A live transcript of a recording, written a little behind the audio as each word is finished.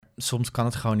soms kan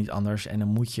het gewoon niet anders. En dan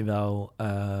moet je wel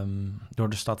door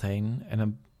de stad heen. En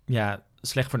dan,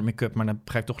 slecht voor de make-up, maar dan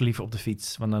ga ik toch liever op de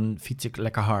fiets. Want dan fiets ik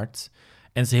lekker hard.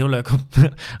 En het is heel leuk,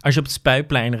 als je op het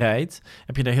Spuiplein rijdt,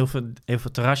 heb je daar heel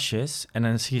veel terrasjes. En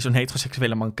dan zie je zo'n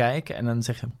heteroseksuele man kijken en dan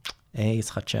zeg je, hé,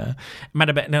 schatje.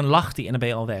 Maar dan lacht hij en dan ben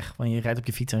je al weg. Want je rijdt op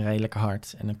je fiets en rij je lekker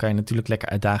hard. En dan kan je natuurlijk lekker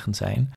uitdagend zijn.